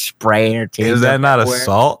she's just spraying her titty. Is that not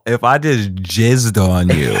assault? If I just jizzed on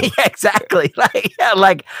you, yeah, exactly. Like, yeah,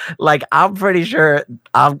 like I'm pretty sure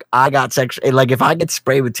I got sexual. Like, if I get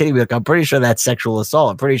sprayed with titty milk, I'm pretty sure that's sexual assault.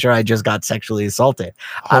 I'm pretty sure I just got sexually assaulted.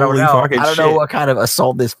 I don't know what kind of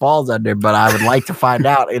assault this falls under, but I would like to find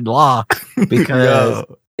out in law because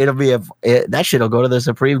it'll be that shit'll go to the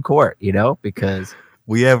Supreme Court, you know, because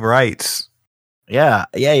we have rights. Yeah,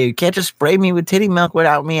 you can't just spray me with titty milk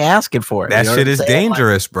without me asking for it. That shit is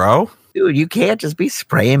dangerous, like, bro. Dude, you can't just be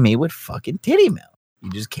spraying me with fucking titty milk.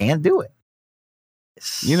 You just can't do it.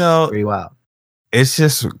 It's pretty wild. It's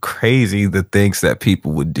just crazy the things that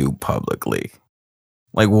people would do publicly.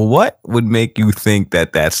 Like, well, what would make you think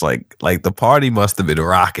that that's like the party must have been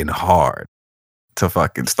rocking hard to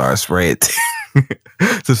fucking start spraying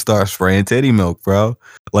titty milk, bro?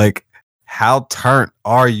 Like, how turnt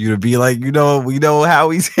are you to be like, we know how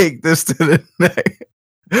we take this to the next.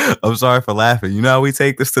 I'm sorry for laughing. You know how we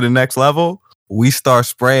take this to the next level? We start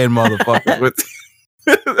spraying motherfuckers with.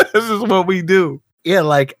 This is what we do. Yeah,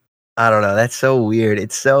 like, I don't know. That's so weird.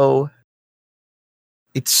 It's so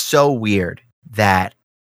weird that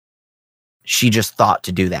she just thought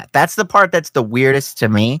to do that. That's the part that's the weirdest to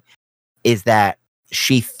me, is that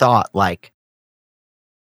she thought, like,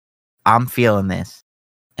 I'm feeling this,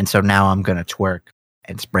 and so now I'm gonna twerk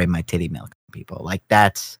and spray my titty milk on people. Like,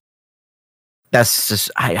 that's just,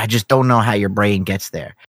 I just don't know how your brain gets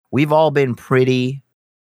there. We've all been pretty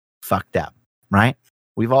fucked up, right?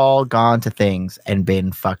 We've all gone to things and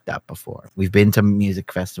been fucked up before. We've been to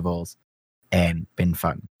music festivals and been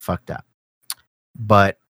fucked up.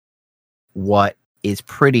 But what is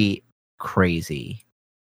pretty crazy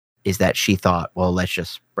is that she thought, well, let's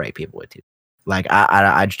just spray people with titty. Like,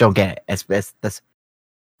 I just don't get it. That's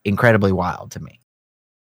incredibly wild to me.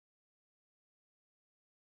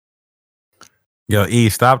 Yo, E,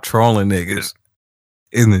 stop trolling niggas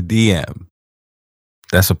in the DM.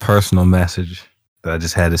 That's a personal message that I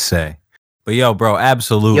just had to say. But yo, bro,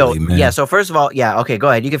 absolutely, man. Yeah, so first of all, yeah, okay, go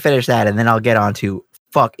ahead. You can finish that, and then I'll get on to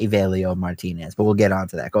fuck Evelio Martinez. But we'll get on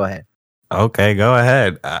to that. Go ahead. Okay, go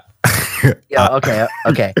ahead. Yeah,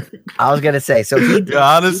 okay. I was going to say, so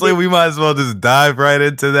honestly, we might as well just dive right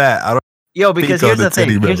into that. Because here's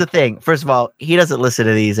the thing. First of all, he doesn't listen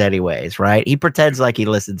to these anyways, right? He pretends like he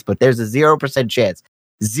listens, but there's a 0%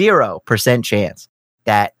 chance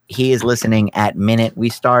that he is listening at minute. We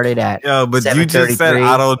started at but you just said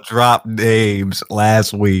I don't drop names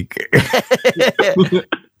last week.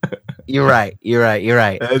 You're right.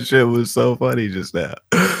 That shit was so funny just now.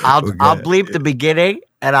 I'll bleep the beginning,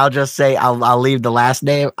 and I'll just say I'll leave the last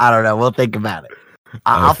name. I don't know. We'll think about it.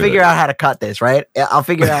 I'll figure out how to cut this, right? I'll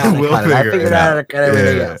figure out how to cut it. I'll figure out how to cut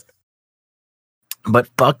everything else. But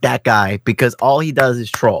fuck that guy, because all he does is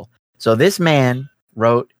troll. So this man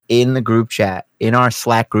wrote in the group chat, in our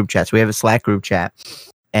Slack group chat. So we have a Slack group chat,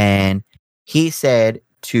 and he said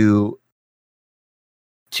to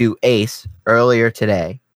Ace earlier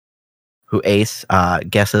today, who Ace,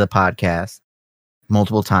 guest of the podcast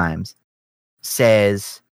multiple times,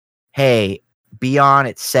 says, hey, be on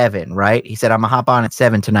at 7, right? He said, I'm gonna hop on at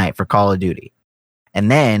 7 tonight for Call of Duty. And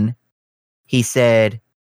then he said,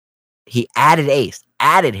 he added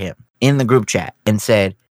him in the group chat and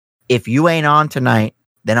said, if you ain't on tonight,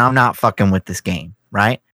 then I'm not fucking with this game,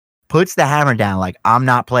 right? Puts the hammer down, like, I'm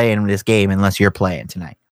not playing this game unless you're playing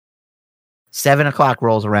tonight. 7 o'clock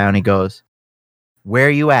rolls around. He goes, where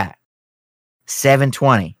are you at?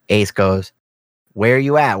 7:20. Ace goes, where are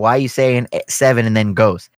you at? Why are you saying 7 and then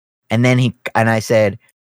goes? And then I said,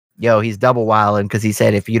 yo, he's double wilding because he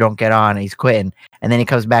said if you don't get on, he's quitting. And then he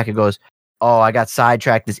comes back and goes, oh, I got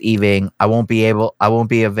sidetracked this evening. I won't be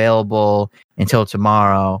available until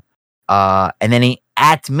tomorrow. And then he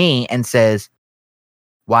at me and says,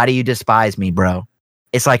 why do you despise me, bro?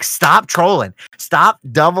 It's like, stop trolling. Stop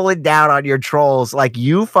doubling down on your trolls. Like,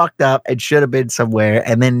 you fucked up and should have been somewhere.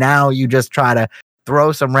 And then now you just try to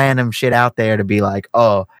throw some random shit out there to be like,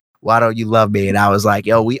 oh, why don't you love me? And I was like,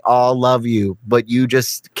 yo, we all love you, but you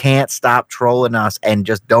just can't stop trolling us and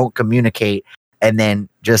just don't communicate. And then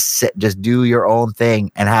just do your own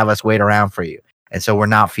thing and have us wait around for you. And so we're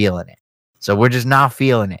not feeling it. So we're just not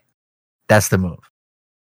feeling it. That's the move.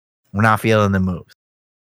 We're not feeling the moves.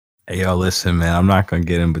 Hey, yo, listen, man, I'm not going to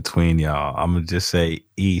get in between y'all. I'm going to just say,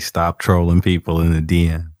 E, stop trolling people in the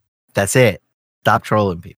DM. That's it. Stop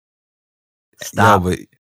trolling people. Stop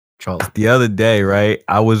trolling. The other day, right,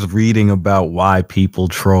 I was reading about why people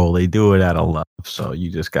troll. They do it out of love. So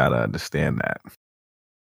you just got to understand that.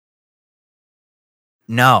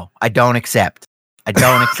 No, I don't accept. I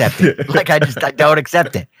don't accept it. Like I don't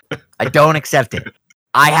accept it. I don't accept it.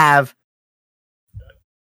 I have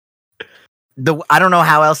I don't know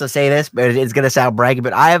how else to say this, but it's gonna sound braggy,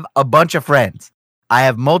 but I have a bunch of friends. I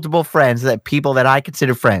have multiple friends, that people that I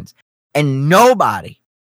consider friends, and nobody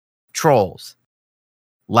trolls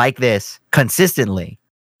like this consistently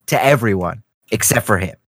to everyone except for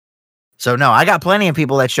him. So no, I got plenty of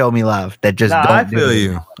people that show me love that just don't. I feel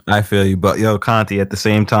you. I feel you. But yo, Conti, at the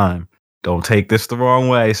same time, don't take this the wrong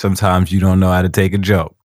way. Sometimes you don't know how to take a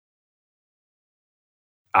joke.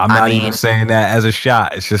 I'm not even saying that as a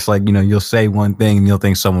shot. It's just like, you'll say one thing and you'll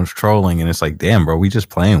think someone's trolling, and it's like, damn, bro, we just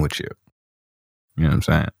playing with you. You know what I'm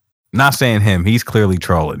saying? Not saying him. He's clearly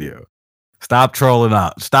trolling you. Stop trolling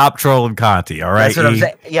out. Stop trolling Conti, all right? That's what I'm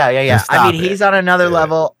saying. Yeah. I mean, he's on another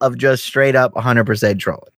level of just straight up 100%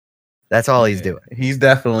 trolling. That's all he's doing. He's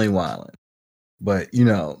definitely wilding. But,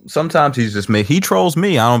 sometimes he's just he trolls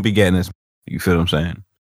me. I don't be getting this. You feel what I'm saying?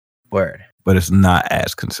 Word. But it's not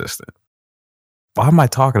as consistent. Why am I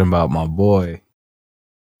talking about my boy?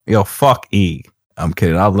 Yo, fuck E. I'm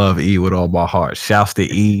kidding. I love E with all my heart. Shouts to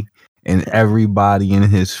E and everybody in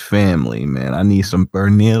his family, man. I need some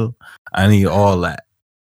Bernil. I need all that.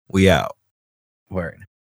 We out. Word.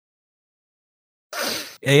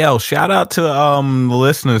 Hey, yo, shout out to the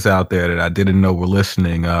listeners out there that I didn't know were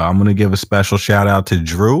listening. I'm going to give a special shout out to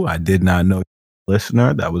Drew. I did not know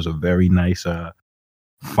listener. That was a very nice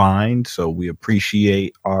find. So we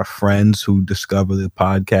appreciate our friends who discover the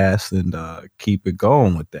podcast and keep it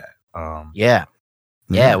going with that. Yeah,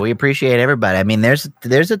 we appreciate everybody. I mean, there's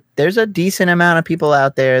a decent amount of people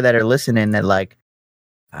out there that are listening that like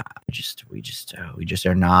we just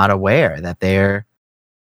are not aware that they're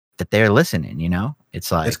listening,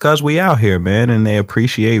 It's like, it's because we out here, man, and they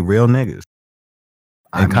appreciate real niggas.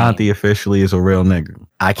 And Conti officially is a real nigga.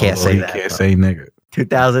 I can't say that. Can't say nigga.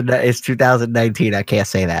 It's 2019. I can't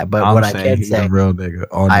say that, but what I can say, a real nigga.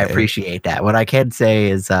 I appreciate that. What I can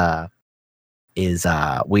say is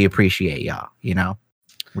we appreciate y'all.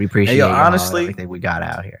 We appreciate honestly everything we got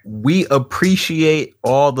out here. We appreciate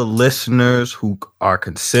all the listeners who are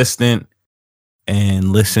consistent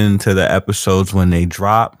and listen to the episodes when they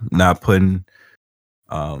drop. Not putting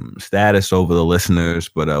status over the listeners,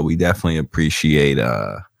 but we definitely appreciate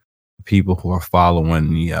people who are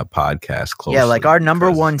following the podcast closely. Yeah, like our number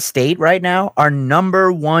one state right now. Our number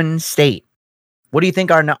one state. What do you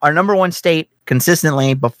think our number one state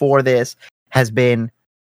consistently before this has been?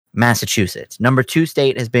 Massachusetts. Number 2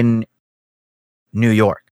 state has been New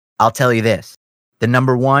York. I'll tell you this. The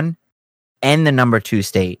number 1 and the number 2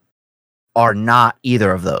 state are not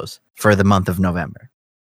either of those for the month of November.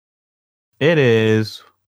 It is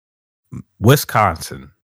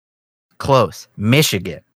Wisconsin. Close.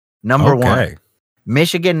 Michigan. Number 1.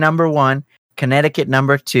 Michigan number 1. Connecticut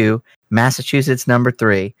number 2. Massachusetts number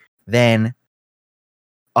 3. Then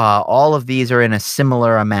all of these are in a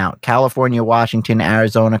similar amount. California, Washington,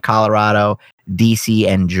 Arizona, Colorado, DC,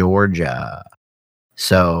 and Georgia.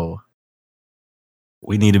 So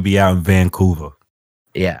we need to be out in Vancouver.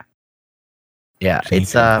 Yeah.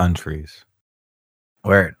 It's countries.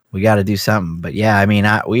 Word. We got to do something. But yeah, I mean,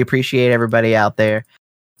 we appreciate everybody out there.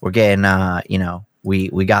 We're getting,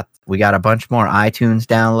 we got a bunch more iTunes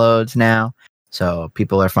downloads now. So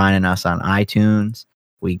people are finding us on iTunes.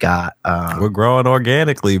 We got we're growing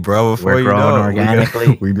organically, bro. We're growing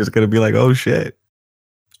organically. We just gonna be like, oh shit.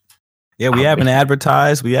 Yeah, we haven't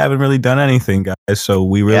advertised. We haven't really done anything, guys. So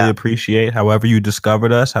we really appreciate however you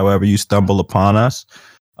discovered us, however you stumble upon us.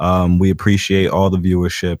 We appreciate all the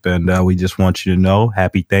viewership, and we just want you to know,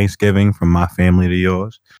 happy Thanksgiving from my family to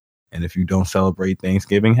yours. And if you don't celebrate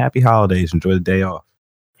Thanksgiving, happy holidays. Enjoy the day off.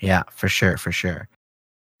 Yeah, for sure.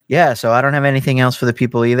 Yeah, so I don't have anything else for the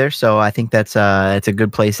people either. So I think that's it's a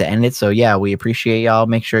good place to end it. So yeah, we appreciate y'all.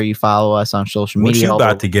 Make sure you follow us on social media. What you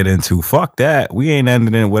about to get into? Fuck that. We ain't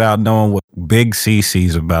ending it without knowing what Big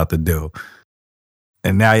CC's about to do.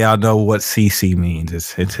 And now y'all know what CC means.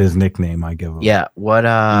 It's his nickname I give him. Yeah, what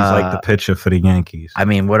he's like the pitcher for the Yankees. I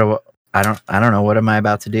mean, I don't know, what am I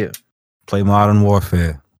about to do? Play Modern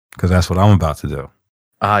Warfare, because that's what I'm about to do.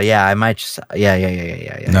 Yeah, I might just. Yeah.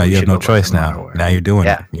 No, you have no choice now. Now you're doing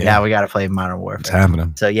it. Yeah. Now we got to play Modern Warfare. It's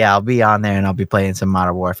happening. So yeah, I'll be on there and I'll be playing some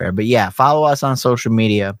Modern Warfare. But yeah, follow us on social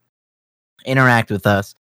media, interact with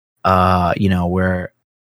us. We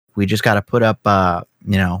just got to put up. We're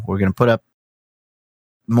gonna put up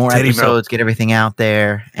more episodes, get everything out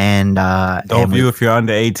there, and don't view if you're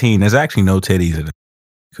under 18. There's actually no titties in it.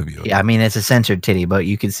 Yeah, I mean it's a censored titty, but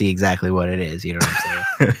you can see exactly what it is. You know what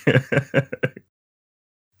I'm saying?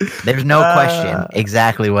 There's no question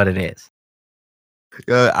exactly what it is.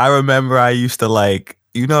 I remember I used to like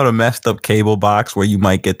You know the messed up cable box where you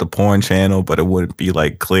might get the porn channel, but it wouldn't be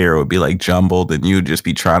like clear. It would be like jumbled, and you'd just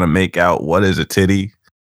be trying to make out what is a titty.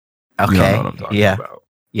 Okay. You don't know what I'm talking about.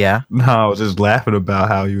 Yeah. No, I was just laughing about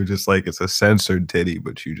how you were just like, it's a censored titty,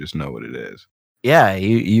 but you just know what it is. Yeah,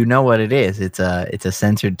 you know what it is. It's a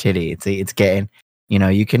censored titty. It's getting,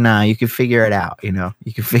 you can figure it out. You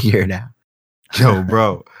can figure it out. Yo,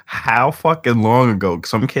 bro, how fucking long ago?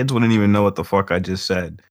 Some kids wouldn't even know what the fuck I just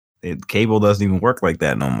said. Cable doesn't even work like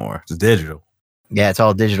that no more. It's digital. Yeah, it's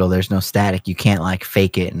all digital. There's no static. You can't like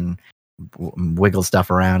fake it and wiggle stuff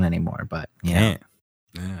around anymore. But yeah,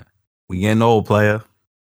 we getting old, player.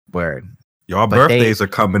 Word. Y'all birthdays are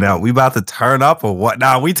coming out. We about to turn up or what?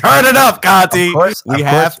 Nah, we turning up, Conti. We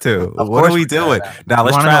have to. What are we doing? Now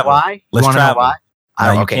let's travel. Why? Let's travel. Why?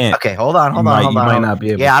 Okay. Hold on. You might not be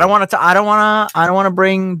able. Yeah, I don't want to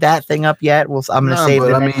bring that thing up yet. I'm gonna save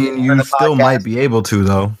it. I mean, you still might be able to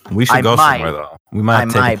though. We should go somewhere though. We might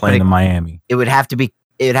take a plane to Miami. It would have to be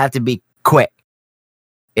quick.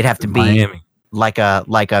 It'd have to be Miami. like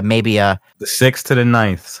a maybe the 6th to the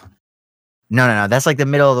 9th. No. That's like the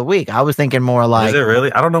middle of the week. I was thinking more like. Is it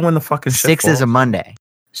really? I don't know when the fucking 6th is a Monday.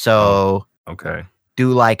 So okay.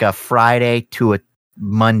 Do like a Friday to a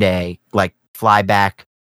Monday, like fly back.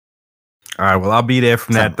 All right. Well, I'll be there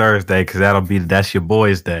from that Thursday because that's your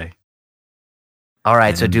boys' day. All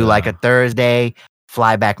right. So do like a Thursday,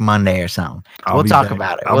 fly back Monday or something. We'll talk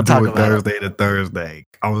about it. We'll talk about Thursday to Thursday.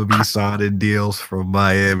 I'm gonna be signing deals from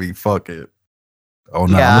Miami. Fuck it. Oh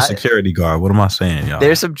no, I'm a security guard. What am I saying, y'all?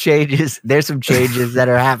 There's some changes that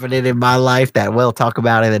are happening in my life that we'll talk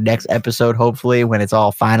about in the next episode, hopefully, when it's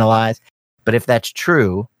all finalized. But if that's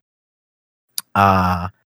true,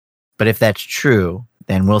 then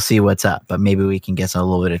we'll see what's up. But maybe we can get a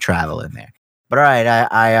little bit of travel in there. But all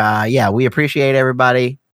right, we appreciate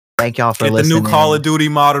everybody. Thank y'all for listening. The new Call of Duty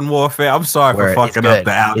Modern Warfare. I'm sorry for fucking up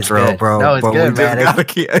the outro, bro. No, it's good, man.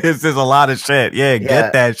 It's just a lot of shit. Yeah,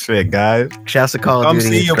 get that shit, guys. Shouts to Call of Duty.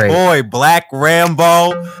 Come see your boy, Black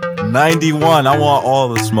Rambo 91. I want all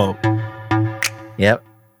the smoke. Yep.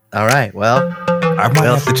 All right. Well, I might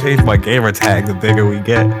have to change my gamer tag the bigger we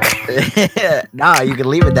get. Nah, you can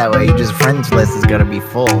leave it that way. You just friends list is gonna be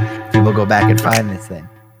full. People go back and find this thing.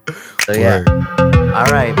 So yeah. All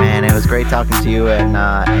right, man. It was great talking to you, and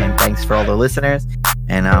thanks for all the listeners.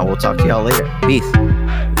 And we'll talk to y'all later. Peace.